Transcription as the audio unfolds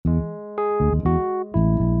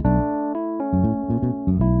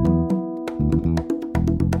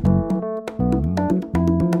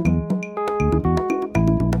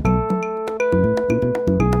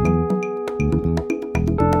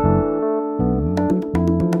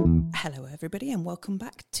Everybody, and welcome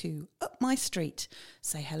back to Up My Street.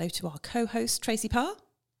 Say hello to our co-host Tracy Parr.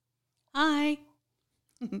 Hi.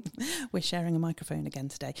 We're sharing a microphone again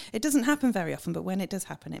today. It doesn't happen very often, but when it does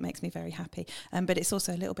happen, it makes me very happy. But it's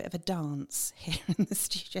also a little bit of a dance here in the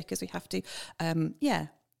studio because we have to,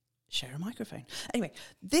 share a microphone. Anyway,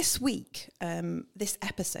 this week, this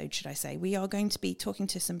episode, should I say, we are going to be talking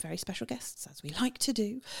to some very special guests, as we like to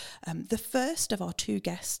do. The first of our two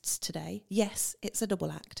guests today, yes, it's a double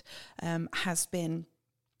act, has been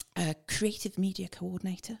a creative media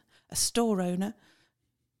coordinator, a store owner,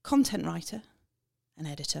 content writer, an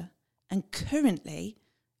editor, and currently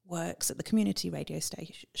works at the community radio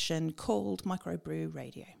station called Microbrew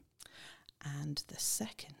Radio. And the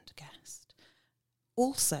second guest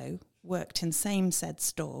also worked in same said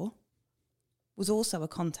store, was also a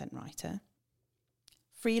content writer,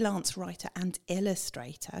 freelance writer and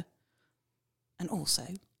illustrator, and also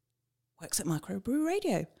works at Microbrew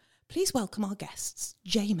Radio. Please welcome our guests,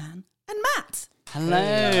 J-Man and Matt. Hello.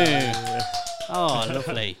 Hey. Oh,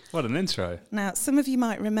 lovely. What an intro. Now, some of you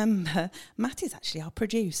might remember, Matt is actually our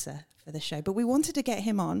producer for the show, but we wanted to get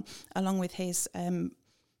him on along with his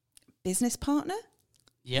business partner.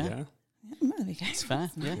 Yeah. Yeah, well, there you go. It's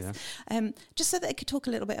fair. Nice. Yeah. Just so that I could talk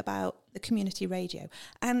a little bit about the community radio.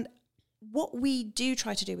 And what we do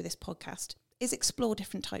try to do with this podcast is explore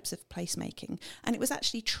different types of placemaking. And it was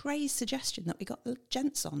actually Trey's suggestion that we got the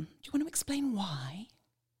gents on. Do you want to explain why?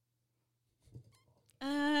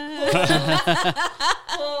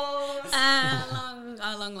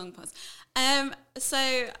 Long pause.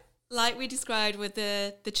 So, like we described with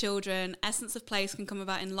the children, essence of place can come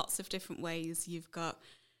about in lots of different ways. You've got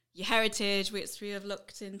your heritage, which we have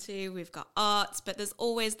looked into. We've got arts, but there's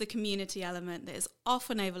always the community element that is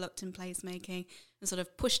often overlooked in placemaking and sort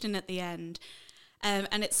of pushed in at the end.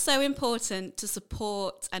 And it's so important to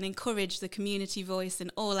support and encourage the community voice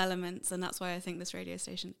in all elements, and that's why I think this radio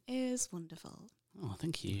station is wonderful. Oh,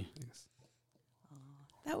 thank you. Thanks.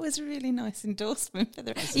 That was a really nice endorsement for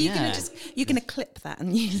the. Yeah. You're gonna clip that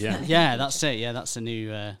and use that. Yeah, that's it. Yeah, that's the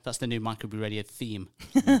new Microbrew Radio theme.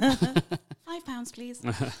 £5, please.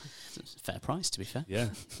 It's a fair price, to be fair. Yeah.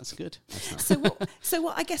 That's good. So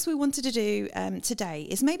what I guess we wanted to do today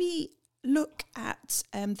is maybe look at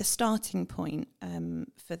the starting point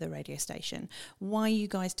for the radio station, why you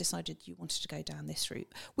guys decided you wanted to go down this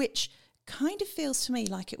route, which kind of feels to me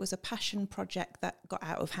like it was a passion project that got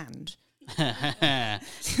out of hand.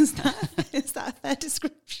 Is that a fair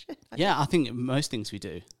description? Yeah, I think most things we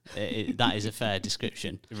do, that is a fair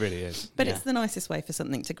description. It really is. But it's the nicest way for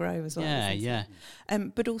something to grow as well. Yeah.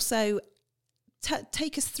 But also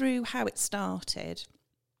take us through how it started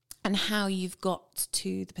and how you've got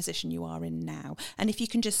to the position you are in now. And if you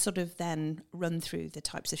can just sort of then run through the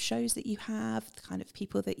types of shows that you have, the kind of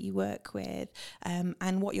people that you work with,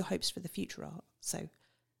 and what your hopes for the future are. So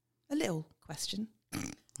a little question.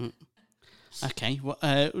 Okay. What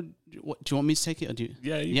do you want me to take it? Or do you?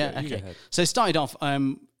 Yeah, you Okay. go ahead. So it started off,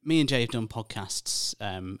 me and Jay have done podcasts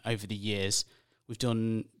over the years. We've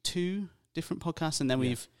done 2 different podcasts, and then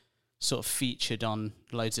we've sort of featured on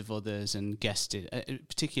loads of others and guested,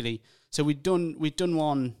 particularly. So we'd done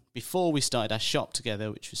one before we started our shop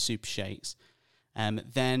together, which was Super Shakes.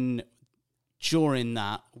 Then during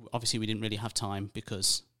that, obviously we didn't really have time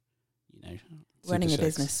because, Running a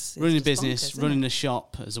business. Running a business, running a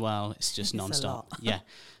shop as well. It's just non-stop. Yeah.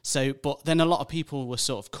 So, but then a lot of people were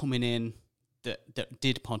sort of coming in that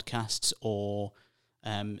did podcasts, or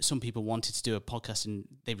some people wanted to do a podcast and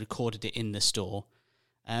they recorded it in the store.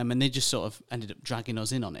 And they just sort of ended up dragging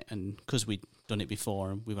us in on it. And because we'd done it before,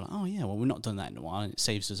 and we were like, oh yeah, well, we've not done that in a while. And it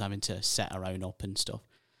saves us having to set our own up and stuff.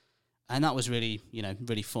 And that was really,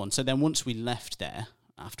 really fun. So then once we left there,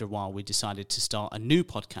 after a while, we decided to start a new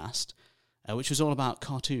podcast, which was all about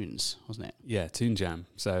cartoons, wasn't it? Yeah, Toon Jam.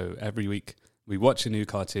 So every week we watch a new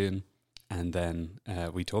cartoon and then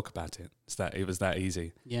we talk about it. It was that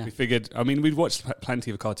easy. Yeah. We figured, we'd watched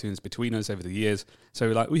plenty of cartoons between us over the years.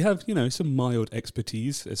 So we have, some mild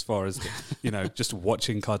expertise as far as, just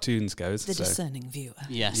watching cartoons goes. The discerning viewer.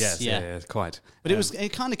 Yes. Yeah, quite. But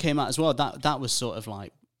it kind of came out as well. That was sort of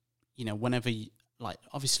like, whenever,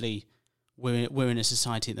 obviously we're in a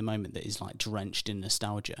society at the moment that is like drenched in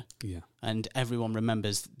nostalgia. Yeah. And everyone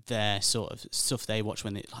remembers their sort of stuff they watched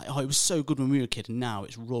when it was so good when we were a kid and now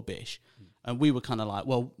it's rubbish. And we were kind of like,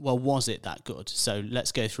 well, was it that good? So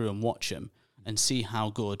let's go through and watch them and see how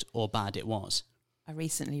good or bad it was. I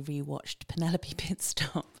recently rewatched Penelope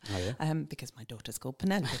Pitstop Oh, yeah? because my daughter's called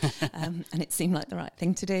Penelope, and it seemed like the right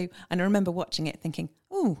thing to do. And I remember watching it thinking,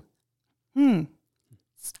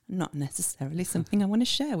 it's not necessarily something I want to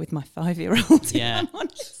share with my 5-year-old. Yeah. If I'm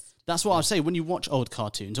honest. That's what I'd say. When you watch old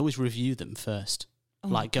cartoons, always review them first. Oh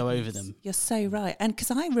my Like, go over goodness. them. You're so right. And because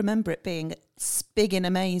I remember it being big and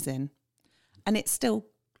amazing, and it's still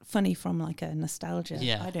funny from like a nostalgia.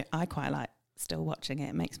 Yeah. I quite like still watching it.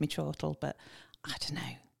 It makes me chortle, but I don't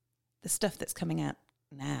know. The stuff that's coming out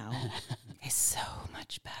now is so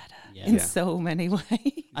much better in Yeah. so many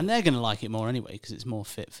ways. And they're going to like it more anyway because it's more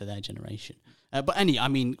fit for their generation. But I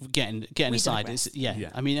mean, getting We aside, digress. it's, yeah. Yeah.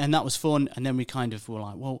 I mean, and that was fun. And then we kind of were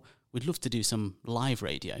like, well, we'd love to do some live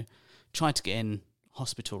radio. Tried to get in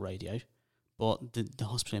hospital radio, but the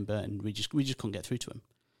hospital in Burton, we just couldn't get through to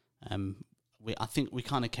them. I think we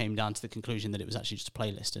kind of came down to the conclusion that it was actually just a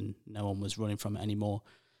playlist and no one was running from it anymore.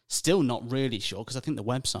 Still not really sure because I think the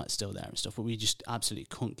website's still there and stuff, but we just absolutely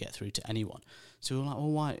couldn't get through to anyone. So we were like,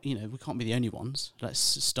 well, why? We can't be the only ones. Let's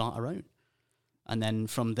start our own. And then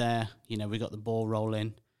from there, we got the ball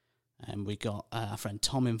rolling, and we got our friend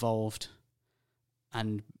Tom involved.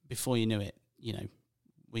 And before you knew it,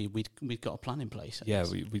 we'd got a plan in place. I Yeah,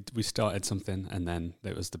 guess. we started something, and then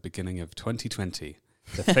it was the beginning of 2020,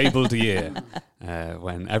 the fabled year,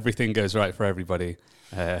 when everything goes right for everybody.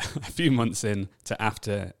 A few months in to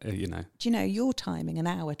after, Do you know, your timing and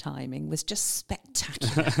our timing was just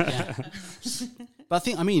spectacular. Yeah. But I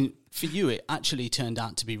think, for you, it actually turned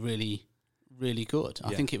out to be really, really good.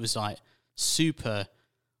 I Yeah. think it was like super.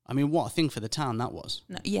 What a thing for the town that was.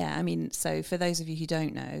 No, yeah, so for those of you who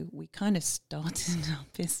don't know, we kind of started our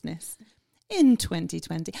business in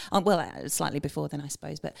 2020. Slightly before then, I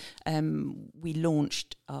suppose, but we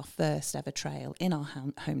launched our first ever trail in our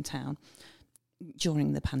hometown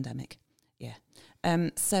during the pandemic. Yeah.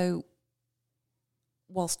 So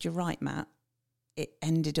whilst you're right, Matt, it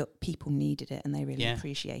ended up people needed it and they really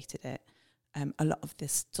appreciated it. A lot of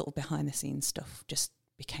this sort of behind the scenes stuff just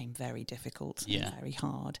became very difficult and very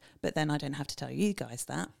hard. But then I don't have to tell you guys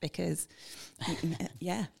that because,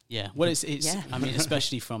 Yeah. Well, it's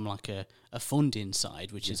especially from like a funding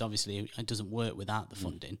side, which is obviously, it doesn't work without the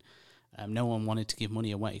funding. No one wanted to give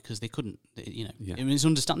money away because they couldn't, It was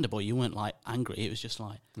understandable. You weren't like angry. It was just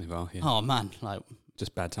like, oh man, like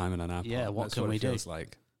just bad timing on our part. Yeah, what That's can we it do? feels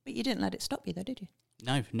like. But you didn't let it stop you though, did you?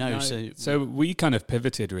 No. So we kind of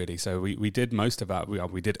pivoted really. So we did most of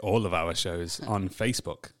we did all of our shows on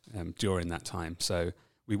Facebook during that time. So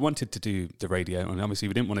we wanted to do the radio, and obviously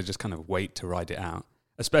we didn't want to just kind of wait to ride it out,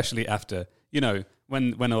 especially after,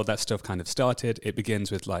 when all that stuff kind of started. It begins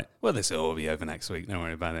with like, well, this will all be over next week. Don't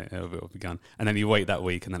worry about it. It'll be gone. And then you wait that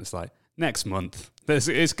week, and then it's like, next month,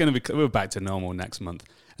 it's going to be, we're back to normal next month.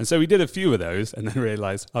 And so we did a few of those, and then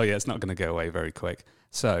realized, oh yeah, it's not going to go away very quick.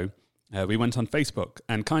 So we went on Facebook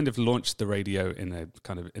and kind of launched the radio in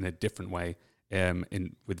a different way,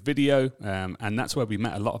 with video, and that's where we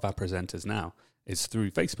met a lot of our presenters now, is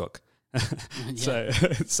through Facebook. So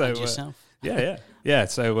and yourself. Yeah.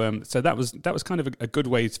 So that was kind of a good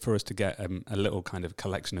way for us to get a little kind of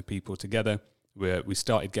collection of people together. We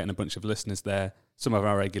started getting a bunch of listeners there. Some of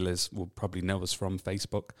our regulars will probably know us from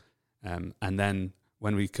Facebook, and then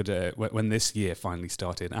when we could, when this year finally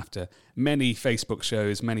started, after many Facebook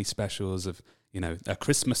shows, many specials of a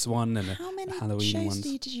Christmas one and How many a Halloween shows one.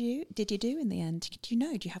 did you do in the end? Do you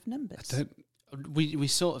know? Do you have numbers? We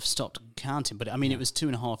sort of stopped counting, but it was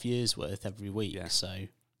 2.5 years worth every week. Yeah. So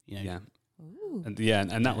Yeah, Ooh.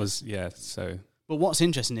 and that was So But what's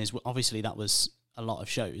interesting is obviously that was a lot of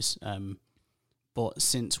shows. But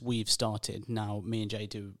since we've started now, me and Jay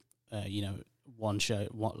do one show,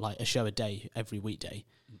 a show a day every weekday.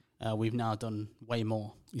 We've now done way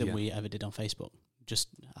more than we ever did on Facebook, just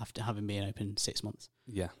after having been open 6 months.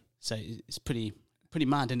 Yeah. So it's pretty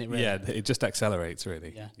mad, isn't it? Really? Yeah, it just accelerates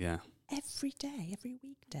really. Yeah. Yeah. Every day, every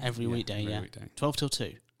weekday. Every weekday, every yeah. weekday. 12 till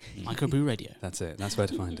 2. Microbrew Radio. That's it. That's where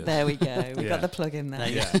to find it. There we go. We Yeah. got the plug in there.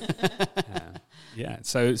 Yeah.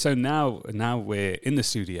 So now we're in the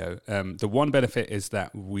studio. The one benefit is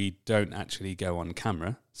that we don't actually go on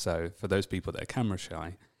camera. So for those people that are camera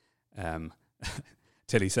shy,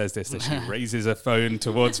 Tilly says that she raises her phone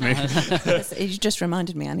towards me. You just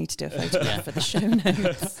reminded me I need to do a photograph for the show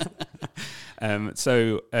notes.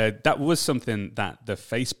 So that was something that the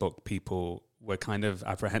Facebook people were kind of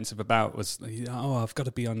apprehensive about, was, I've got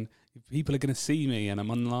to be on, people are going to see me and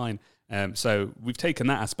I'm online. So we've taken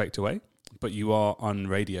that aspect away, but you are on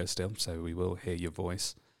radio still, so we will hear your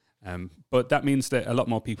voice. But that means that a lot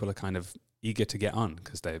more people are kind of eager to get on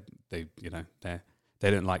because they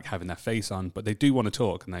don't like having their face on, but they do want to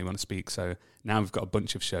talk and they want to speak. So now we've got a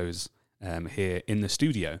bunch of shows here in the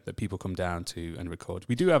studio that people come down to and record.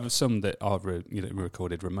 We do have some that are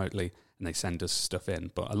recorded remotely and they send us stuff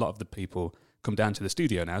in, but a lot of the people come down to the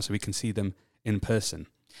studio now so we can see them in person.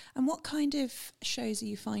 And what kind of shows are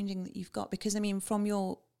you finding that you've got? Because, I mean, from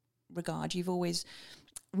your regard, you've always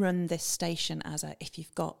run this station as if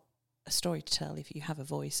you've got a story to tell, if you have a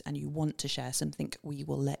voice and you want to share something, we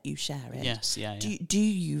will let you share it. Yes, yeah. Do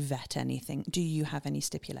you vet anything? Do you have any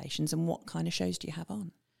stipulations? And what kind of shows do you have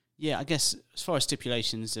on? Yeah, I guess as far as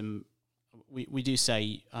stipulations, we do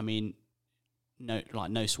say, I mean,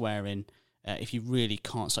 no swearing. If you really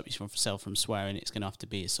can't stop yourself from swearing, it's going to have to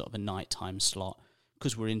be a sort of a nighttime slot.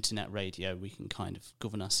 Because we're internet radio, we can kind of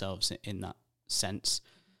govern ourselves in that sense.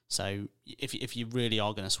 So if you really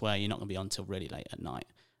are going to swear, you're not going to be on till really late at night.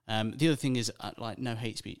 The other thing is no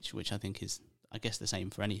hate speech, which I think is, I guess, the same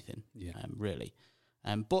for anything, really.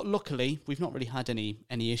 But luckily, we've not really had any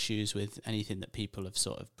issues with anything that people have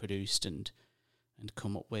sort of produced and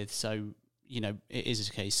come up with. So, it is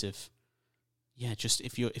a case of, just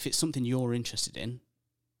if it's something you're interested in,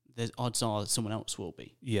 the odds are that someone else will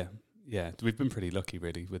be. Yeah. Yeah, we've been pretty lucky,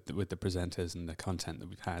 really, with the presenters and the content that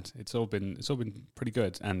we've had. It's all been pretty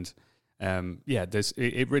good, and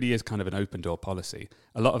it really is kind of an open door policy.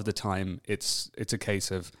 A lot of the time, it's a case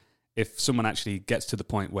of if someone actually gets to the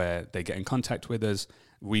point where they get in contact with us,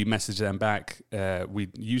 we message them back. We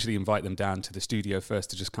usually invite them down to the studio first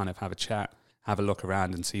to just kind of have a chat, have a look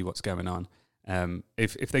around, and see what's going on.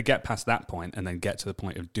 If they get past that point and then get to the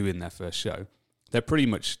point of doing their first show, they're pretty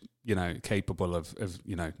much, capable of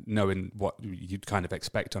knowing what you'd kind of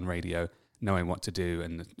expect on radio, knowing what to do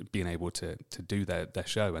and being able to do their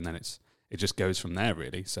show. And then it just goes from there,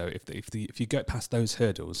 really. So if you get past those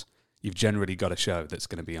hurdles, you've generally got a show that's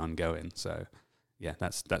going to be ongoing. So yeah,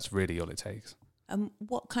 that's really all it takes.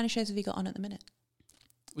 What kind of shows have you got on at the minute?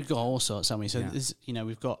 We've got all sorts, haven't we? So there's,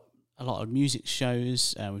 we've got a lot of music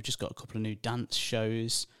shows. We've just got a couple of new dance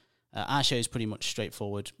shows. Our show is pretty much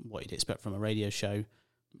straightforward, what you'd expect from a radio show,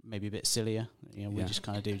 maybe a bit sillier. We just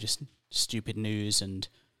kind of do just stupid news and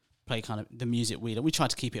play kind of the music we try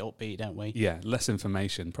to keep it upbeat, don't we? Yeah, less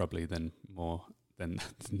information probably than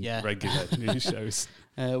regular news shows.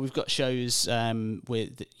 We've got shows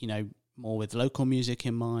with, more with local music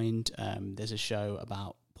in mind. There's a show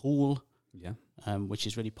about pool, which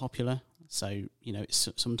is really popular. So, it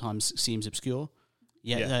sometimes seems obscure.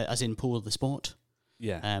 As in pool, the sport.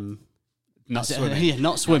 Yeah. Not swimming.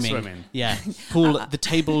 Not swimming. Yeah. Pool, the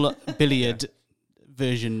table billiard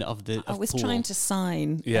version of the I was pool. trying to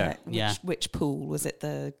sign which pool. Was it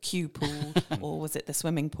the Q pool or was it the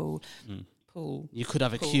swimming pool? Pool. You could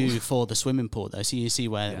have a queue for the swimming pool, though, so you see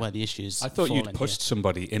where the issues. I thought you'd pushed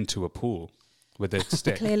somebody into a pool with a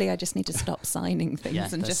stick. Clearly, I just need to stop signing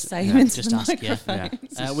things and just say them into the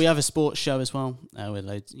microphone. We have a sports show as well, with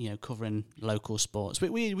loads, covering local sports.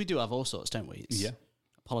 We do have all sorts, don't we? It's a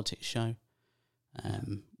politics show.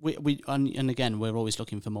 And again, we're always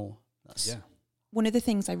looking for more. One of the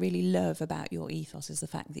things I really love about your ethos is the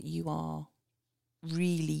fact that you are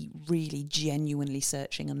really, really genuinely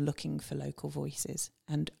searching and looking for local voices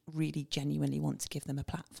and really genuinely want to give them a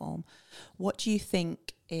platform. What do you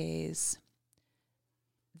think is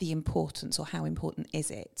the importance, or how important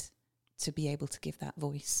is it to be able to give that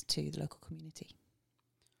voice to the local community?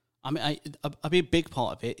 I mean, a big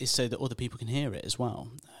part of it is so that other people can hear it as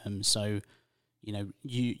well. So,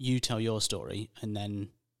 you tell your story, and then,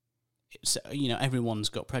 everyone's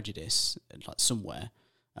got prejudice, like somewhere.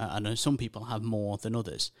 I know some people have more than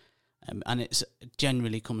others, and it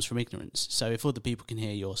generally comes from ignorance. So if other people can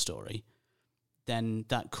hear your story, then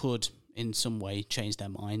that could, in some way, change their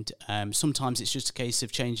mind. Sometimes it's just a case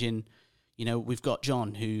of changing. We've got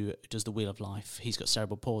John who does the Wheel of Life. He's got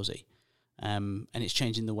cerebral palsy, and it's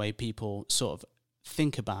changing the way people sort of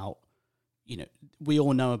think about. We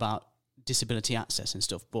all know about disability access and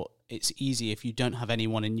stuff, but it's easy if you don't have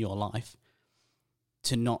anyone in your life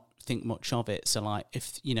to not think much of it. So like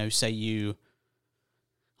if say you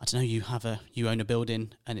own a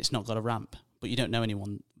building and it's not got a ramp, but you don't know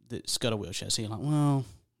anyone that's got a wheelchair, so you're like, well,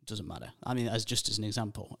 it doesn't matter. I mean, as an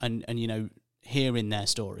example, and hearing their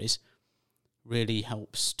stories really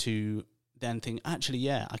helps to then think, actually,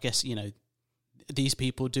 I guess these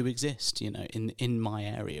people do exist, in my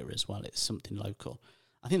area as well. It's something local.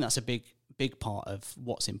 I think that's a big part of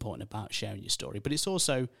what's important about sharing your story, but it's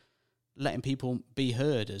also letting people be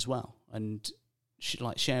heard as well. And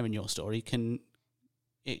sharing your story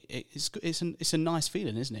it's a nice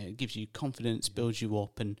feeling, isn't it? It gives you confidence, builds you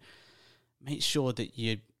up, and makes sure that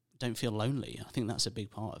you don't feel lonely. I think that's a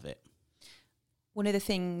big part of it. One of the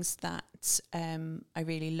things that I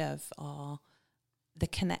really love are the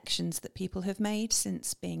connections that people have made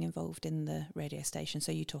since being involved in the radio station.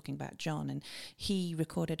 So you're talking about John, and he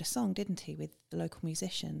recorded a song, didn't he, with the local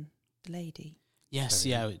musician, the lady? Yes,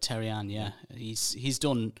 Terry Ann, yeah. He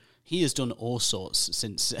has done all sorts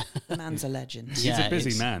since. The man's a legend. He's a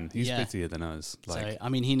busy man. He's busier than us. So, I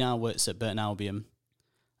mean, he now works at Burton Albion.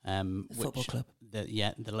 Football club.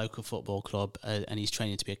 The local football club, and he's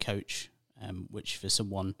training to be a coach, which for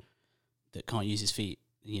someone that can't use his feet,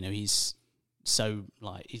 he's so,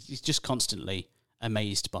 he's just constantly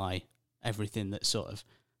amazed by everything that sort of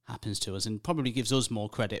happens to us, and probably gives us more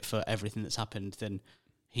credit for everything that's happened than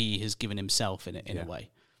he has given himself in a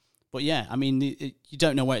way. But yeah, I mean, you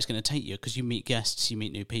don't know where it's going to take you, because you meet guests, you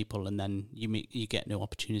meet new people, and then you get new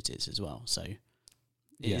opportunities as well. So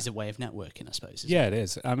it is a way of networking, I suppose. It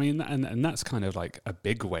is. I mean, and that's kind of like a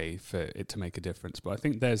big way for it to make a difference. But I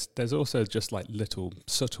think there's also just like little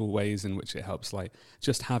subtle ways in which it helps, like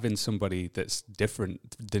just having somebody that's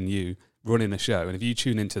different than you running a show. And if you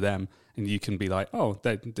tune into them and you can be like, oh,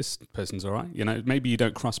 this person's all right. Maybe you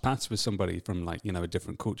don't cross paths with somebody from like, a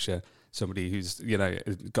different culture, somebody who's,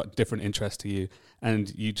 got different interests to you,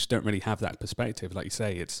 and you just don't really have that perspective. Like you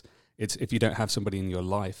say, it's if you don't have somebody in your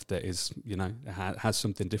life that is, has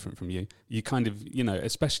something different from you, you kind of,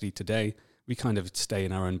 especially today, we kind of stay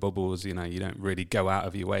in our own bubbles. You don't really go out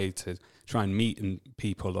of your way to try and meet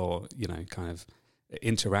people or, kind of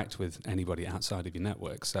interact with anybody outside of your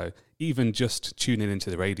network. So even just tuning into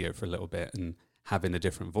the radio for a little bit and having a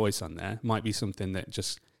different voice on there might be something that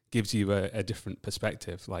just gives you a different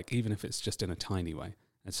perspective, like even if it's just in a tiny way.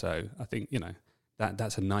 And so I think,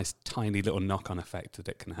 that's a nice tiny little knock-on effect that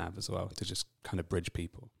it can have as well, to just kind of bridge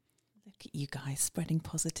people. Look at you guys spreading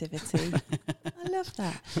positivity. I love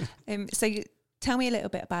that. So tell me a little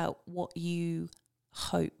bit about what you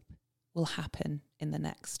hope will happen in the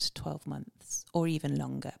next 12 months or even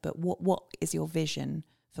longer. But what is your vision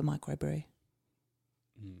for Microbrew?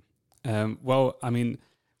 Well, I mean,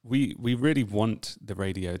 we really want the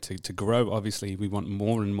radio to grow. Obviously, we want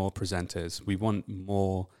more and more presenters. We want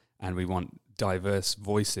more, and we want diverse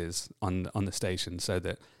voices on the station, so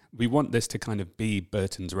that we want this to kind of be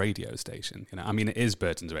Burton's radio station. I mean, it is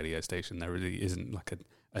Burton's radio station. There really isn't like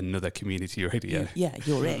another community radio. Yeah,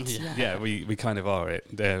 you're it. Yeah, we kind of are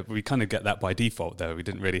it. We kind of get that by default, though. We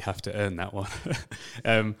didn't really have to earn that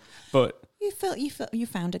one. But you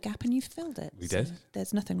found a gap and you filled it. We did.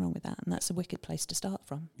 There's nothing wrong with that, and that's a wicked place to start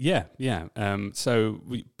from. Yeah. So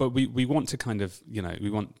we want to kind of, we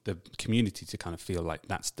want the community to kind of feel like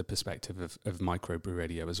that's the perspective of Microbrew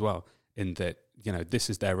Radio as well, in that, this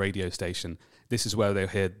is their radio station. This is where they'll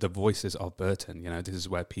hear the voices of Burton. This is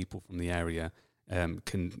where people from the area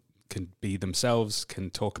can be themselves, can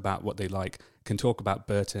talk about what they like, can talk about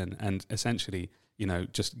Burton, and essentially,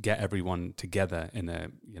 just get everyone together in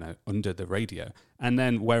under the radio. And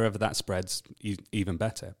then wherever that spreads, even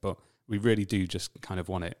better. But we really do just kind of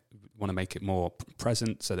want to make it more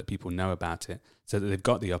present, so that people know about it, so that they've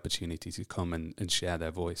got the opportunity to come and share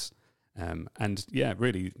their voice. And yeah,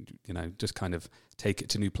 really, just kind of take it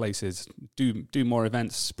to new places, do more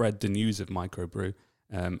events, spread the news of Microbrew,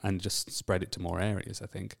 and just spread it to more areas. I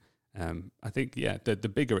think,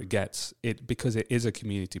 the bigger it gets, because it is a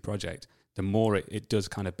community project, the more it does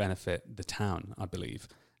kind of benefit the town, I believe.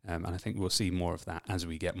 And I think we'll see more of that as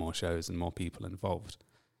we get more shows and more people involved.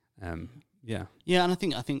 Yeah, and I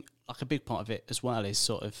think like a big part of it as well is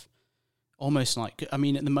sort of almost like, I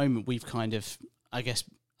mean, at the moment we've kind of, I guess,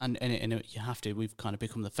 and we've kind of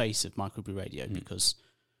become the face of Microbrew Radio because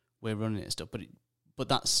we're running it and stuff. But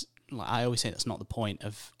that's, like I always say, that's not the point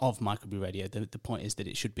of Microbrew Radio. The point is that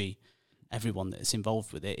it should be everyone that's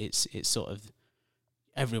involved with it. It's sort of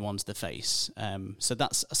everyone's the face. So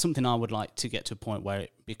that's something I would like to get to a point where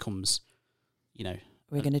it becomes,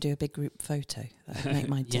 We're going to do a big group photo. That would make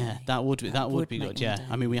my day. Yeah, that would be good. Yeah,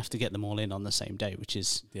 I mean, we have to get them all in on the same day, which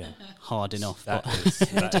is hard enough. That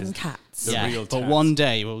is cats. The real but task. One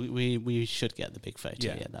day we should get the big photo.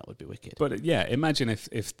 Yeah, that would be wicked. But imagine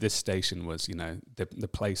if this station was, the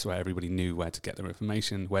place where everybody knew where to get their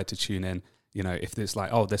information, where to tune in. If there's like,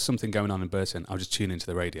 oh, there's something going on in Burton, I'll just tune into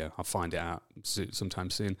the radio. I'll find it out sometime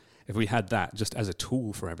soon. If we had that just as a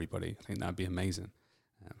tool for everybody, I think that'd be amazing.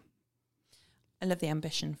 I love the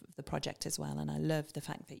ambition of the project as well, and I love the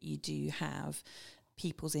fact that you do have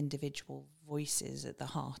people's individual voices at the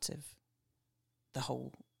heart of the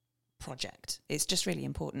whole project. It's just really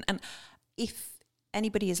important. And if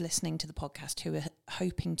anybody is listening to the podcast who are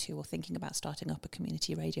hoping to or thinking about starting up a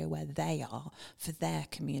community radio where they are, for their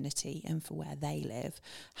community and for where they live,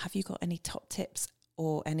 have you got any top tips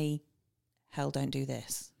or any hell don't do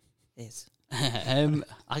this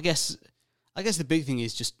I guess the big thing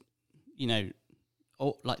is just,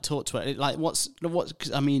 like talk to it. Like what's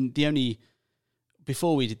 'cause, I mean,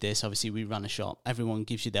 before we did this, obviously we ran a shop. Everyone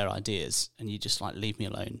gives you their ideas, and you just like, leave me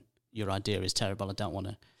alone. Your idea is terrible. I don't want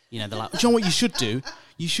to. You know, they're like, do you know what you should do?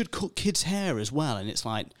 You should cut kids' hair as well. And it's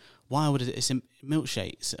like, why would it's in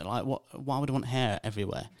milkshakes? Like, why would I want hair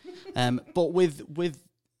everywhere? But with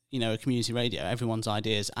you know, a community radio, everyone's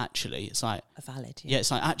ideas actually, it's like are valid. Yeah,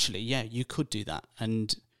 it's like actually, yeah, you could do that.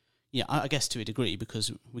 And yeah, I guess to a degree,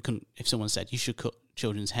 because we couldn't. If someone said you should cut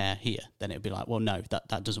children's hair here, then it'd be like, well, no,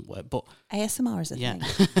 that doesn't work. But ASMR is a yeah.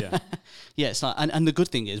 thing. Yeah. Yeah, it's like, and the good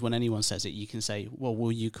thing is when anyone says it, you can say, well,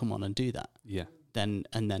 will you come on and do that? Yeah. Then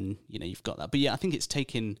you know, you've got that. But yeah, I think it's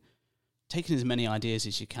taking as many ideas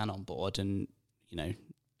as you can on board, and you know,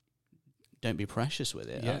 don't be precious with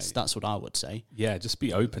it. Yeah. That's what I would say. Yeah, just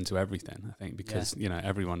be open to everything, I think, because you know,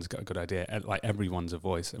 everyone's got a good idea. Like, everyone's a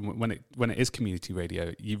voice, and when it is community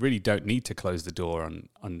radio, you really don't need to close the door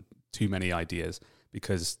on too many ideas,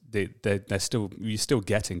 because they're still, you're still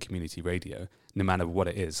getting community radio no matter what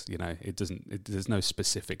it is. You know, there's no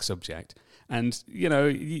specific subject, and you know,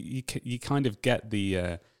 you kind of get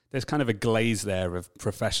the there's kind of a glaze there of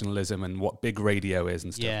professionalism and what big radio is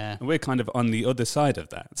and stuff. Yeah. And we're kind of on the other side of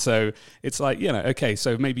that. So it's like, you know, okay,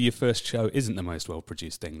 so maybe your first show isn't the most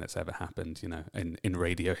well-produced thing that's ever happened, you know, in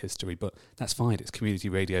radio history, but that's fine. It's community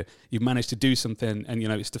radio. You've managed to do something, and, you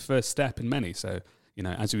know, it's the first step in many. So, you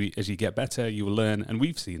know, as you get better, you will learn. And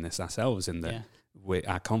we've seen this ourselves in the... Yeah.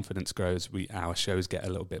 Our confidence grows. Our shows get a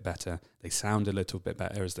little bit better. They sound a little bit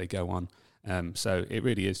better as they go on. So it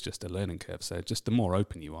really is just a learning curve. So just the more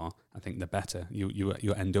open you are, I think the better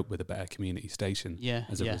you end up with a better community station. Yeah,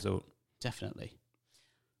 as a result. Definitely.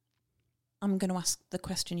 I'm going to ask the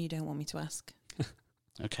question you don't want me to ask.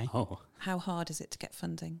 Okay. Oh, how hard is it to get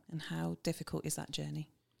funding, and how difficult is that journey?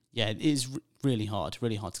 Yeah, it is really hard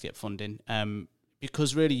to get funding.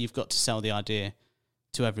 Because really you've got to sell the idea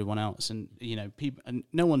to everyone else, and you know, people, and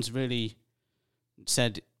no one's really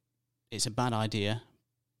said it's a bad idea,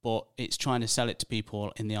 but it's trying to sell it to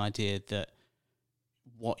people in the idea that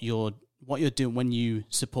what you're doing when you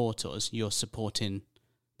support us, you're supporting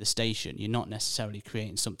the station. You're not necessarily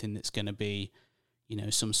creating something that's going to be, you know,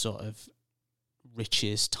 some sort of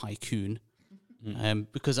riches tycoon,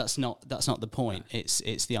 because that's not the point.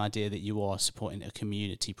 It's the idea that you are supporting a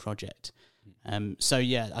community project. So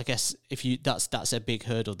yeah, I guess that's a big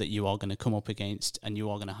hurdle that you are going to come up against, and you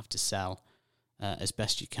are going to have to sell as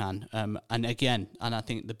best you can. And I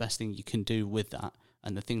think the best thing you can do with that,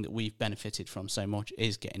 and the thing that we've benefited from so much,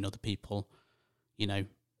 is getting other people, you know,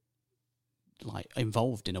 like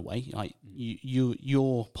involved in a way. Like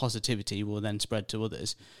your positivity will then spread to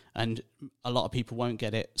others, and a lot of people won't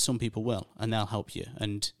get it. Some people will, and they'll help you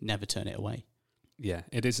and never turn it away. Yeah,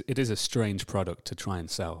 it is a strange product to try and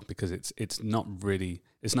sell, because it's not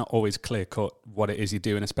always clear cut what it is you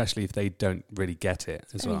do, and especially if they don't really get it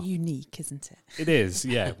as well. Very unique, isn't it? It is,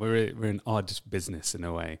 yeah. We're an odd business in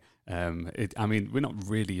a way. I mean, we're not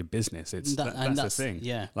really a business. That's the thing.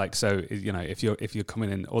 Yeah. Like, so, you know, if you're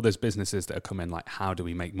coming in, all those businesses that are coming, like, how do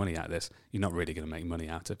we make money out of this? You're not really going to make money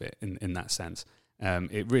out of it in that sense.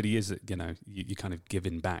 It really is, you know, you kind of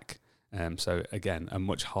giving back. So again, a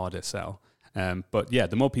much harder sell. But yeah,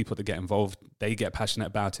 the more people that get involved, they get passionate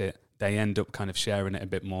about it. They end up kind of sharing it a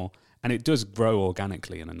bit more, and it does grow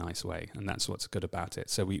organically in a nice way. And that's what's good about it.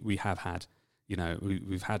 So we have had, you know,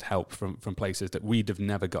 we've had help from places that we'd have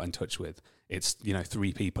never got in touch with. It's, you know,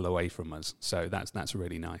 3 people away from us. So that's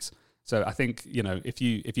really nice. So I think, you know, if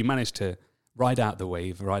you manage to ride out the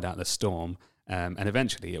wave, ride out the storm, and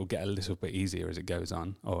eventually it'll get a little bit easier as it goes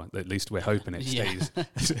on, or at least we're hoping it stays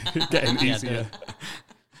getting easier.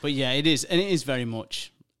 But yeah, it is, and it is very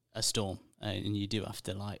much a storm, and you do have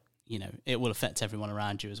to, like, you know, it will affect everyone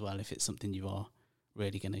around you as well if it's something you are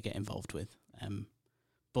really going to get involved with.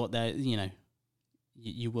 But there, you know,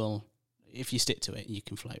 you will, if you stick to it, you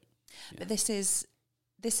can float. Yeah. But this is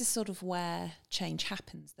sort of where change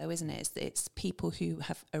happens, though, isn't it? It's people who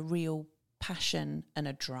have a real passion and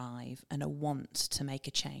a drive and a want to make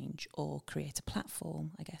a change or create a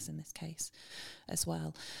platform, I guess, in this case as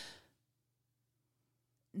well.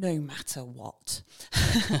 No matter what.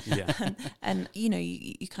 Yeah. and you know,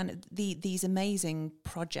 you kind of, these amazing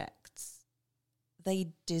projects,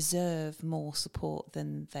 they deserve more support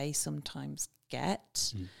than they sometimes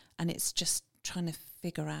get. And it's just trying to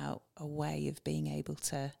figure out a way of being able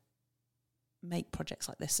to make projects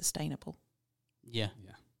like this sustainable. Yeah.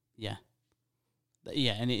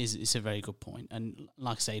 And it's a very good point. And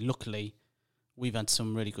like I say, luckily we've had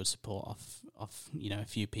some really good support of you know, a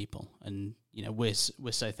few people, and you know, we're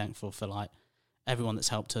so thankful for, like, everyone that's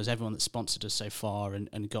helped us, everyone that's sponsored us so far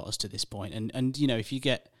and got us to this point. And you know, if you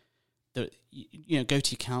get that go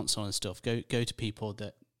to your council and stuff. Go to people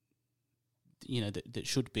that that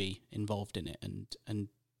should be involved in it, and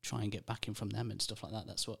try and get backing from them and stuff like that.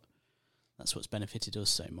 That's what's benefited us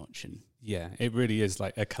so much. And yeah, it really is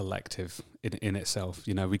like a collective in itself.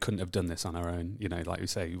 We couldn't have done this on our own. Like we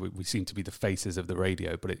say, we seem to be the faces of the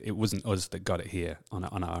radio, but it wasn't us that got it here on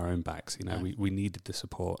our own backs. We needed the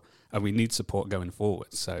support, and we need support going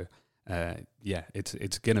forward. So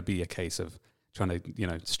it's going to be a case of trying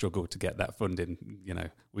to struggle to get that funding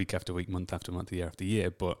week after week, month after month, year after year,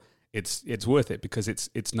 but it's worth it because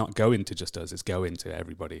it's not going to just us, it's going to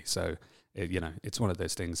everybody. So it's one of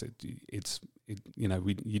those things that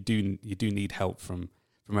you do need help from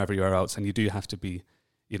everywhere else, and you do have to be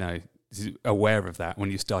aware of that when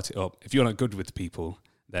you start it up. If you're not good with people,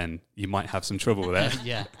 then you might have some trouble there.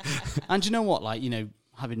 Yeah. And you know what,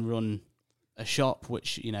 having run a shop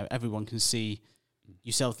which everyone can see,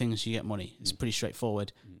 you sell things, you get money, it's pretty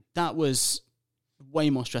straightforward. That was way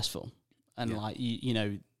more stressful, and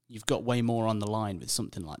you've got way more on the line with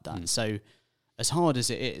something like that. So as hard as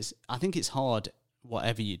it is, I think it's hard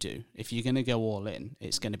whatever you do. If you're going to go all in,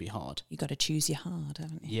 it's going to be hard. You got to choose your hard,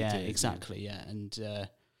 haven't you? Yeah, exactly. Yeah. And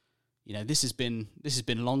this has been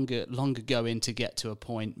longer going to get to a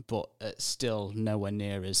point, but it's still nowhere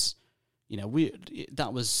near as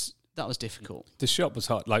that was difficult. The shop was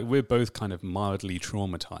hard. Like, we're both kind of mildly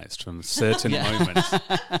traumatized from certain moments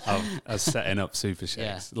of setting up Super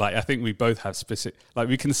Shakes. Yeah. I think we both have specific,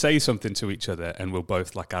 we can say something to each other and we'll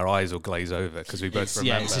both, our eyes will glaze over because we both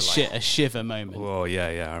remember. Yeah, it's a shiver moment. Oh,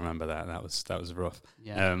 yeah, I remember that. That was rough.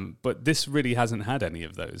 Yeah. But this really hasn't had any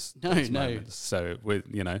of those moments. So, we're,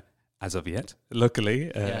 as of yet, luckily.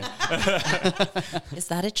 Is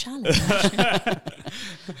that a challenge?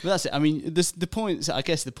 But that's it. I mean, the point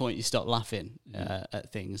you stop laughing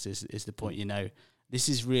at things is the point, this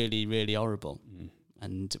is really, really horrible.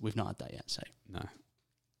 And we've not had that yet, so. No.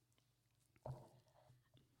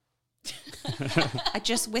 I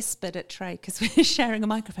just whispered at Trey because we're sharing a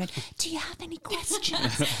microphone. Do you have any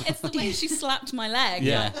questions? It's the way she slapped my leg.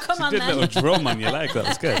 Yeah. Come on, did then. a little drum on your leg. That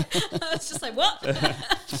was good. I was just like, what?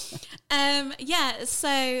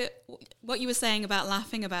 So what you were saying about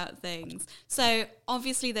laughing about things. So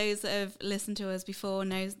obviously those that have listened to us before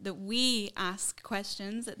knows that we ask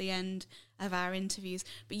questions at the end of our interviews,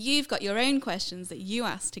 but you've got your own questions that you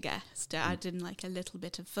ask to guests to add in a little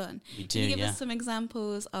bit of fun. You do, Can you give us some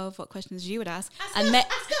examples of what questions you would ask? Ask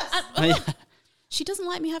us. She doesn't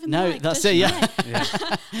like me having the mic. No, that's it, yeah.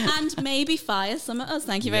 And maybe fire some at us.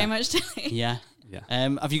 Thank you very much, Tilly. Yeah. Yeah.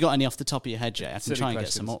 Have you got any off the top of your head, Jay? I can Silly try and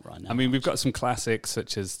questions. get some up right now. I mean, we've got some classics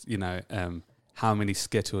such as, how many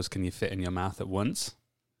Skittles can you fit in your mouth at once?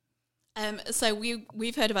 So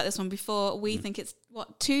we've heard about this one before. We think it's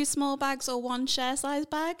 2 small bags or 1 share size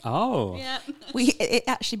bag. Oh, Yeah. It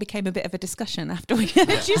actually became a bit of a discussion after we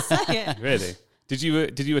heard you say it. really? Did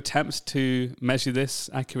you attempt to measure this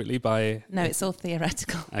accurately by? No, it's all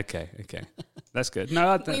theoretical. Okay, that's good.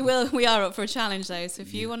 No, We are up for a challenge though. So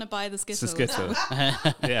if you want to buy the It's Skittles, a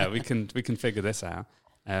Skittle. Yeah, we can figure this out.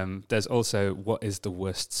 There's also, what is the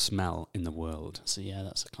worst smell in the world? So yeah,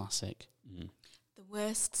 that's a classic. the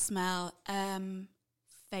worst smell,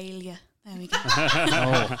 failure. There we go.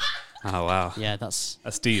 Oh wow. yeah, that's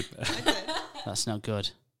deep. that's not good.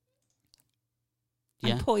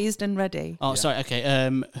 I'm poised and ready. Oh, sorry. Okay.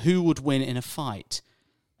 Who would win in a fight,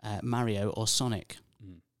 Mario or Sonic?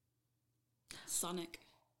 Sonic.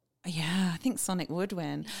 Yeah, I think Sonic would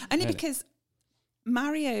win. Only because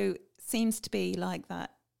Mario seems to be like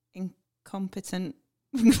that incompetent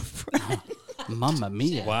friend. Mamma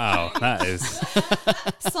mia! Wow, that is.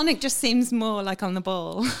 Sonic just seems more like on the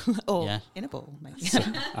ball or in a ball, maybe.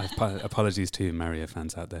 Apologies to Mario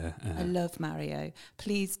fans out there. I love Mario.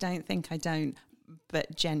 Please don't think I don't.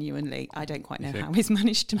 But genuinely, I don't quite know how he's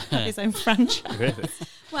managed to have his own franchise. Really?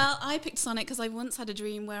 Well, I picked Sonic because I once had a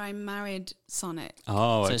dream where I married Sonic.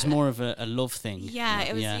 Oh, so it's more of a love thing. Yeah,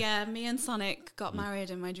 it was. Yeah, me and Sonic got married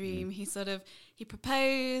in my dream. He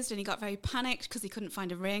proposed and he got very panicked because he couldn't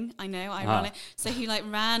find a ring. I know, ironic. So he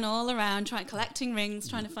ran all around collecting rings,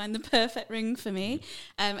 trying to find the perfect ring for me.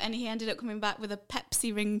 And he ended up coming back with a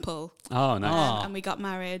Pepsi ring pull. Oh, nice. And we got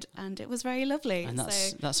married, and it was very lovely. And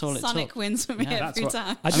that's all it Sonic took. wins for me every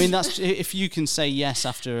time. I mean, that's if you can say yes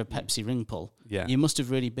after a Pepsi ring pull. Yeah. You must have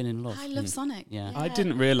really been in love. I love Sonic. Yeah. I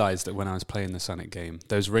didn't realise that when I was playing the Sonic game,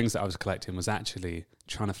 those rings that I was collecting was actually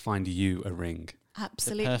trying to find you a ring.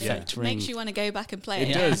 Absolutely. perfect ring. Makes you want to go back and play It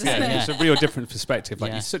it. does, yeah. It's a real different perspective.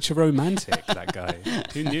 Yeah. He's such a romantic, that guy.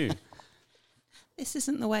 Who knew? this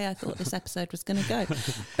isn't the way I thought this episode was going to go.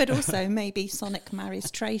 But also, maybe Sonic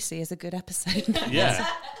marries Tracy is a good episode. Yeah,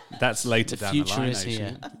 that's later The down future the line. is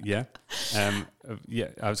here. Yeah, yeah.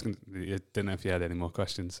 I was going. Didn't know if you had any more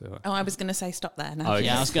questions. So. Oh, I was going to say stop there now. Oh,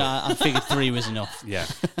 Yeah, I figured 3 was enough. Yeah.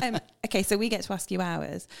 Okay, so we get to ask you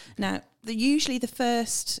ours. Now, usually the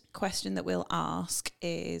first question that we'll ask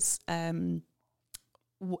is,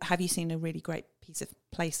 have you seen a really great piece of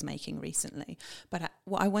placemaking recently? But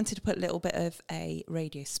I wanted to put a little bit of a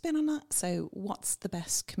radio spin on that. So what's the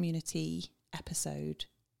best community episode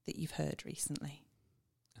that you've heard recently?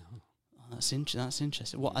 Oh, that's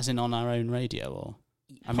interesting. What, as in on our own radio, or?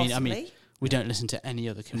 I Possibly. mean, we don't listen to any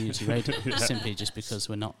other community radio simply just because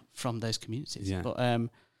we're not from those communities. Yeah. But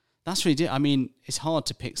that's really. I mean, it's hard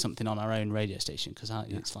to pick something on our own radio station because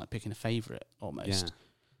it's like picking a favourite almost. Yeah.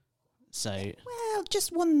 So. Well,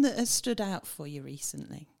 just one that has stood out for you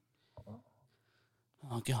recently.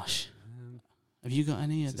 Oh gosh, have you got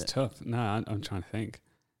any? It's tough. No, I'm trying to think.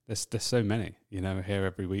 There's so many. Here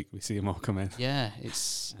every week we see them all come in. Yeah,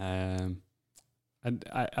 it's. And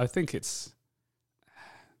I think it's.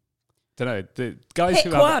 Don't know, the guys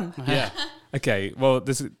Pick who one. have. Yeah. Okay. Well,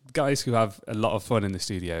 there's guys who have a lot of fun in the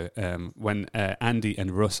studio. When Andy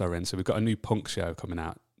and Russ are in, so we've got a new punk show coming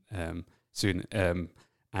out soon.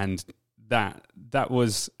 And that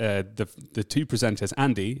was the two presenters.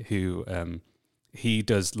 Andy, who he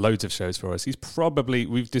does loads of shows for us.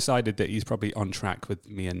 We've decided that he's probably on track with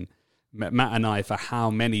me and Matt and I for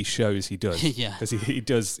how many shows he does. Yeah, because he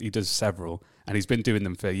does several, and he's been doing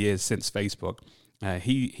them for years since Facebook.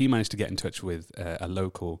 He managed to get in touch with a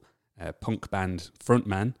local punk band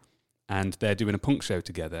frontman, and they're doing a punk show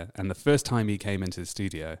together. And the first time he came into the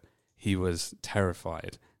studio, he was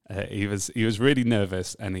terrified. He was really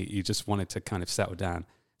nervous, and he just wanted to kind of settle down.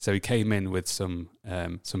 So he came in with some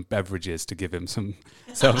beverages to give him some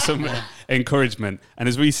encouragement. And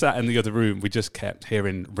as we sat in the other room, we just kept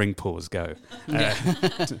hearing ring pulls go,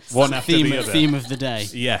 one after the other. Theme of the day.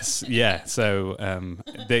 Yes, yeah. So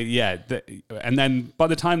and then by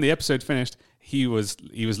the time the episode finished, he was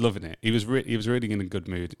loving it. He was really in a good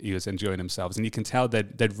mood. He was enjoying himself, and you can tell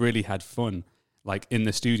that they'd really had fun. Like in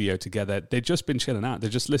the studio together, they'd just been chilling out. They're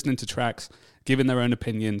just listening to tracks, giving their own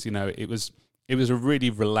opinions. It was a really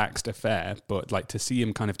relaxed affair. But like to see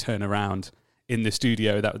him kind of turn around in the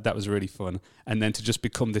studio, that was really fun. And then to just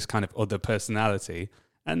become this kind of other personality,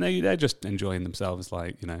 and they're just enjoying themselves,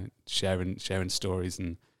 like sharing stories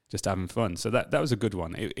and just having fun. So that was a good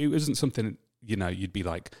one. It wasn't something you'd be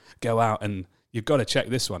like, go out and you've got to check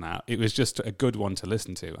this one out. It was just a good one to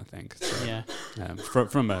listen to, I think. So, Yeah.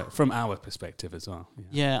 From our perspective as well.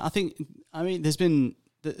 Yeah, I mean,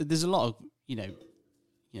 there's a lot of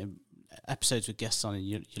episodes with guests on, and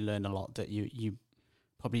you learn a lot that you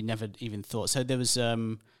probably never even thought. So there was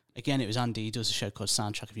again, it was Andy. He does a show called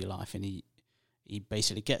Soundtrack of Your Life, and he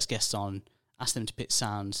basically gets guests on, asks them to pick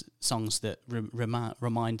songs that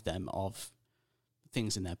remind them of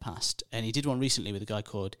things in their past. And he did one recently with a guy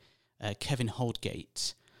called Kevin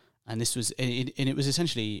Holdgate, and it was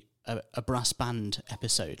essentially a brass band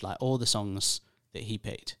episode, like all the songs that he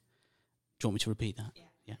picked. Do you want me to repeat that?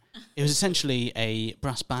 Yeah. It was essentially a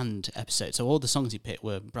brass band episode. So all the songs he picked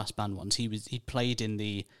were brass band ones. He played in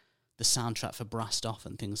the soundtrack for Brassed Off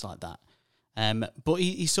and things like that. But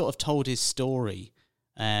he sort of told his story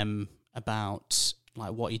about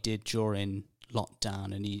like what he did during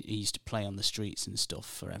lockdown, and he used to play on the streets and stuff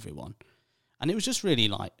for everyone. And it was just really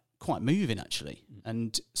like quite moving actually.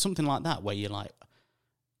 And something like that where you're like,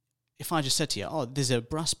 if I just said to you, oh, there's a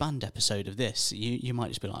brass band episode of this, you might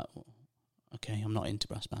just be like, well, okay, I'm not into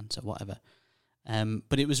brass bands, so whatever.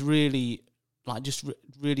 But it was really like just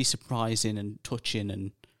really surprising and touching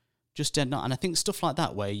and just dead not. And I think stuff like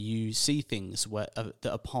that where you see things where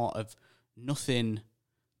that are part of nothing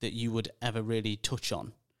that you would ever really touch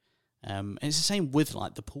on. And it's the same with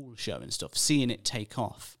like the pool show and stuff, seeing it take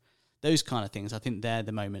off. Those kind of things, I think they're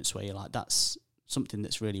the moments where you're like, that's something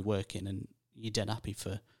that's really working, and you're dead happy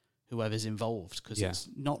for whoever's involved, because it's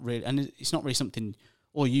not really, and it's not really something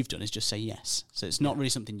all you've done is just say yes. So it's not really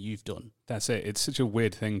something you've done. That's it. It's such a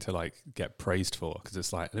weird thing to like get praised for, because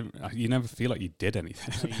it's like you never feel like you did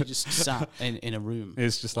anything. No, you just sat in a room.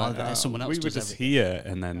 It's just like someone else. We were just here,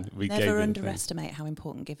 and then we gave Never you underestimate how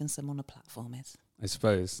important giving someone a platform is. I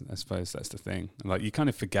suppose that's the thing. Like you kind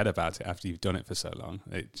of forget about it after you've done it for so long.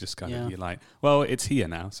 It just kind of, you're like, well, it's here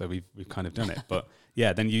now, so we've kind of done it. But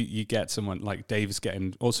yeah, then you get someone like Dave's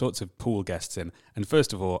getting all sorts of pool guests in, and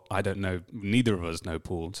first of all, I don't know, neither of us know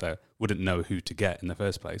pool, so wouldn't know who to get in the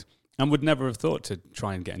first place, and would never have thought to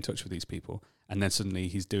try and get in touch with these people. And then suddenly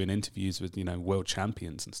he's doing interviews with, world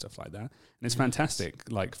champions and stuff like that. And it's fantastic.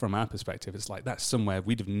 Like from our perspective, it's like that's somewhere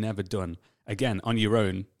we'd have never done. Again, on your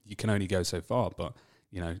own, you can only go so far. But,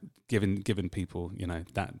 giving people,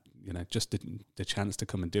 that, just the chance to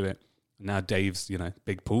come and do it. Now Dave's,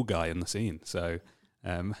 big pool guy in the scene. So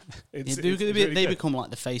they become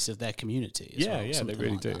like the face of their community as well. Yeah, they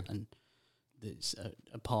really do. And it's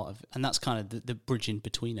a part of, and that's kind of the bridging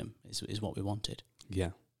between them is what we wanted.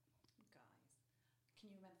 Yeah. Can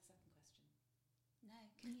you remember the second question? No,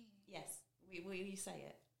 can you? Yes. Will you say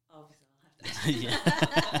it? Obviously, I'll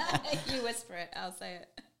have to. You whisper it, I'll say it.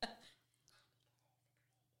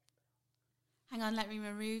 Hang on, let me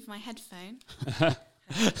remove my headphone. How'd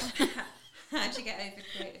you get over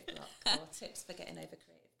creative block? Or tips for getting over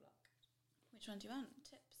creative block? Which one do you want?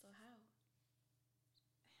 Tips or how?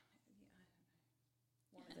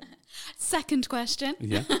 One of them. Second question.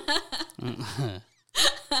 Yeah.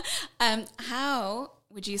 How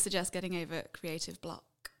would you suggest getting over creative block?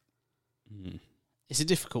 It's a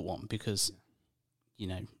difficult one because,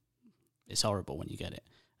 it's horrible when you get it.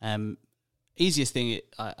 Easiest thing,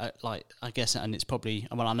 I guess, and it's probably,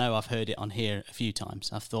 well, I know I've heard it on here a few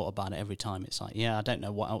times. I've thought about it every time. It's like, I don't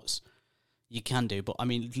know what else you can do, but I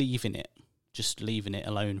mean, just leaving it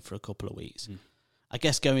alone for a couple of weeks. I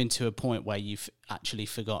guess going to a point where you've actually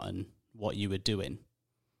forgotten what you were doing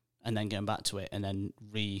and then going back to it and then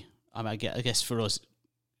I guess for us,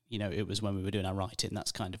 it was when we were doing our writing.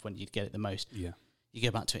 That's kind of when you'd get it the most. Yeah. You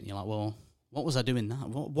go back to it and you're like, well, what was I doing that?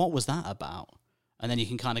 What was that about? And then you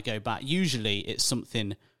can kind of go back. Usually it's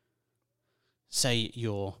something, say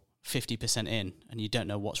you're 50% in and you don't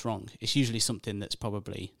know what's wrong. It's usually something that's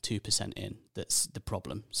probably 2% in that's the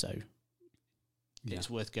problem. So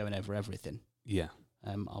it's worth going over everything. Yeah.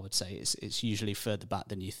 I would say it's usually further back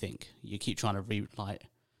than you think. You keep trying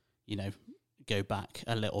to go back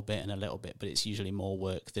a little bit, but it's usually more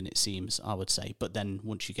work than it seems, I would say. But then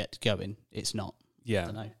once you get going, it's not. Yeah. I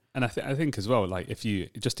don't know. And I think as well, like if you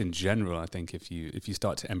just in general, I think if you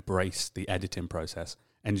start to embrace the editing process,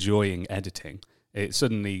 enjoying editing, it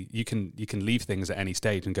suddenly you can leave things at any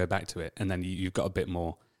stage and go back to it, and then you've got a bit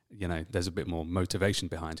more, there's a bit more motivation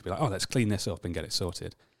behind to be like, oh, let's clean this up and get it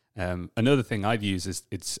sorted. Another thing I'd use is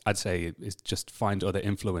just find other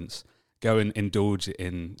influence, go and indulge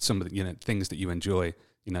in some of the things that you enjoy.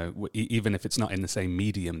 Even if it's not in the same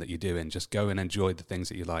medium that you do in, just go and enjoy the things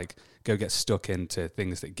that you like. Go get stuck into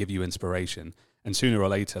things that give you inspiration. And sooner or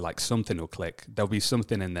later, like something will click. There'll be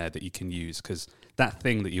something in there that you can use because that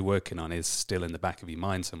thing that you're working on is still in the back of your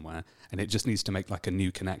mind somewhere. And it just needs to make like a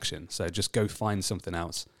new connection. So just go find something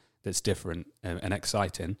else that's different and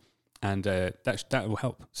exciting. And that will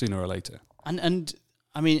help sooner or later. And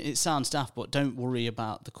I mean, it sounds daft, but don't worry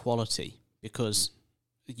about the quality because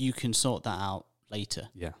you can sort that out later.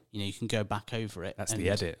 Yeah. You can go back over it. That's the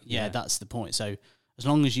edit. Yeah, that's the point. So as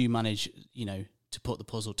long as you manage, to put the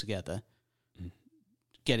puzzle together,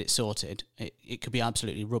 get it sorted, it could be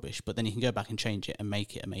absolutely rubbish, but then you can go back and change it and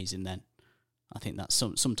make it amazing then. I think that's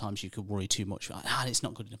sometimes you could worry too much. Like, it's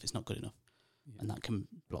not good enough, Yeah. And that can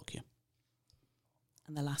block you.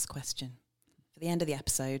 And the last question for the end of the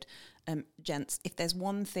episode, gents, if there's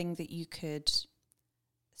one thing that you could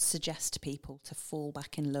suggest to people to fall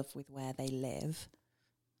back in love with where they live,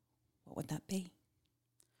 what would that be?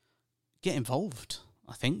 Get involved,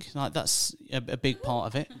 I think. Like that's a big part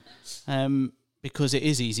of it. Because it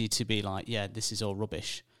is easy to be like, this is all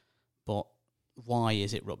rubbish, but why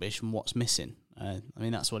is it rubbish and what's missing? I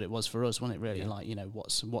mean, that's what it was for us, wasn't it, really? Yeah. Like,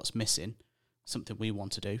 what's missing, something we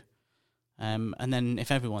want to do. And then if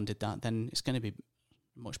everyone did that, then it's going to be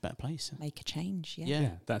much better place. Make a change, yeah,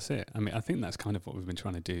 that's it. I mean, I think that's kind of what we've been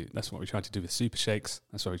trying to do. That's what we tried to do with Super Shakes.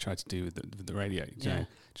 That's what we tried to do with the radio.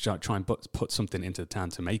 Try and put something into the town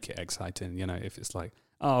to make it exciting. If it's like,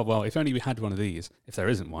 oh well, if only we had one of these. If there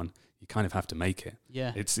isn't one, you kind of have to make it.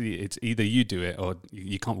 Yeah, it's either you do it or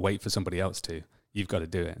you can't wait for somebody else to. You've got to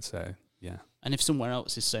do it. So yeah. And if somewhere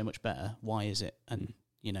else is so much better, why is it? And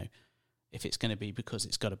if it's going to be because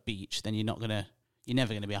it's got a beach, then you're never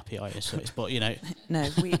going to be happy, are you? So but no,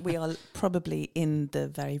 we are probably in the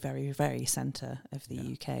very, very, very centre of the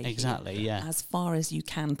UK. Exactly, here, as far as you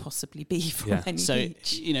can possibly be from any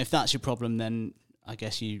beach. If that's your problem, then I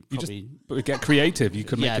guess you probably just get creative. You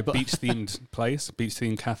could make a beach-themed place,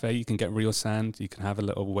 beach-themed cafe. You can get real sand. You can have a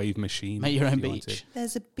little wave machine. Make your own beach.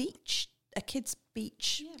 There's a kids'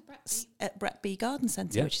 beach at Bretby Garden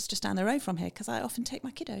Centre, which is just down the road from here, because I often take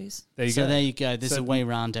my kiddos. There you go. There's a way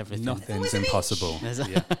around everything. Nothing's impossible. That's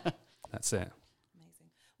it. Amazing.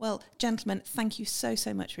 Well, gentlemen, thank you so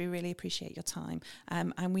much. We really appreciate your time.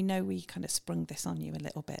 And we know we kind of sprung this on you a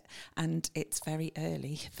little bit, and it's very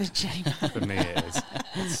early for Jamie. For me, it is.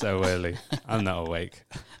 It's so early. I'm not awake.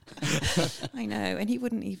 I know, and he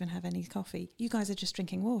wouldn't even have any coffee. You guys are just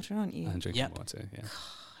drinking water, aren't you? I'm drinking water, yeah.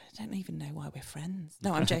 I don't even know why we're friends.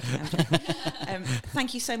 No, I'm joking.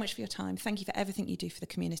 Thank you so much for your time. Thank you for everything you do for the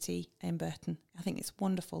community in Burton. I think it's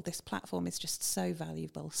wonderful. This platform is just so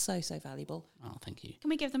valuable, so valuable. Oh, thank you. Can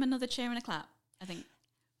we give them another cheer and a clap? I think.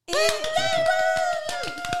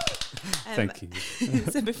 Thank you.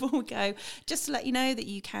 So before we go, just to let you know that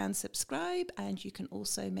you can subscribe, and you can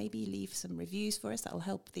also maybe leave some reviews for us. That will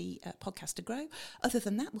help the podcast to grow. Other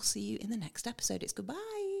than that, we'll see you in the next episode. It's goodbye.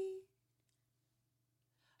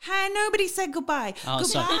 Hi, nobody said goodbye. Oh,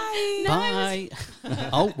 goodbye. Bye.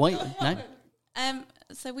 Oh, wait, no.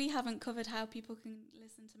 So we haven't covered how people can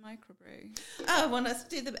listen to Microbrew. Oh, well, let's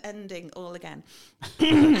do the ending all again.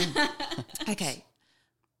 Okay.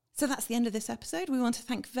 So that's the end of this episode. We want to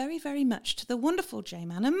thank very, very much to the wonderful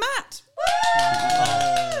J-Man and Matt.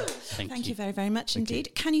 Oh, thank you very, very much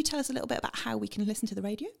indeed. Can you tell us a little bit about how we can listen to the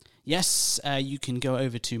radio? Yes, you can go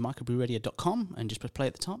over to microbrewradio.com and just press play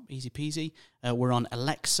at the top. Easy peasy. We're on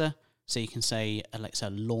Alexa, so you can say,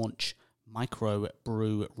 Alexa, launch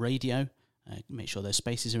Microbrew Radio. Make sure those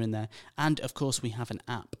spaces are in there. And, of course, we have an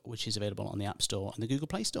app which is available on the App Store and the Google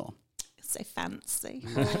Play Store. So fancy.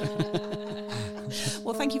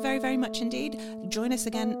 Well, thank you very, very much indeed. Join us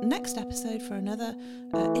again next episode for another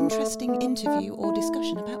interesting interview or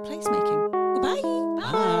discussion about placemaking. Goodbye.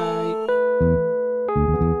 Bye.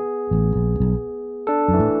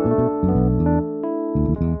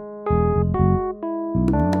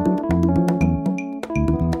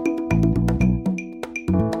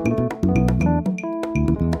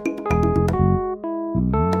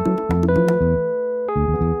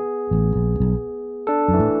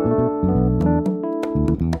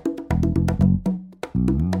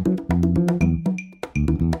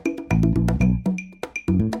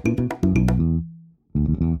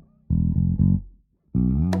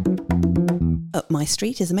 Up My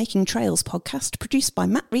Street is a Making Trails podcast produced by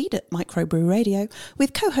Matt Reed at Microbrew Radio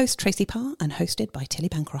with co-host Tracy Parr and hosted by Tilly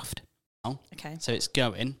Bancroft. Oh, okay. So it's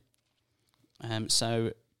going.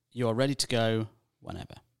 So you're ready to go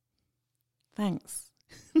whenever. Thanks.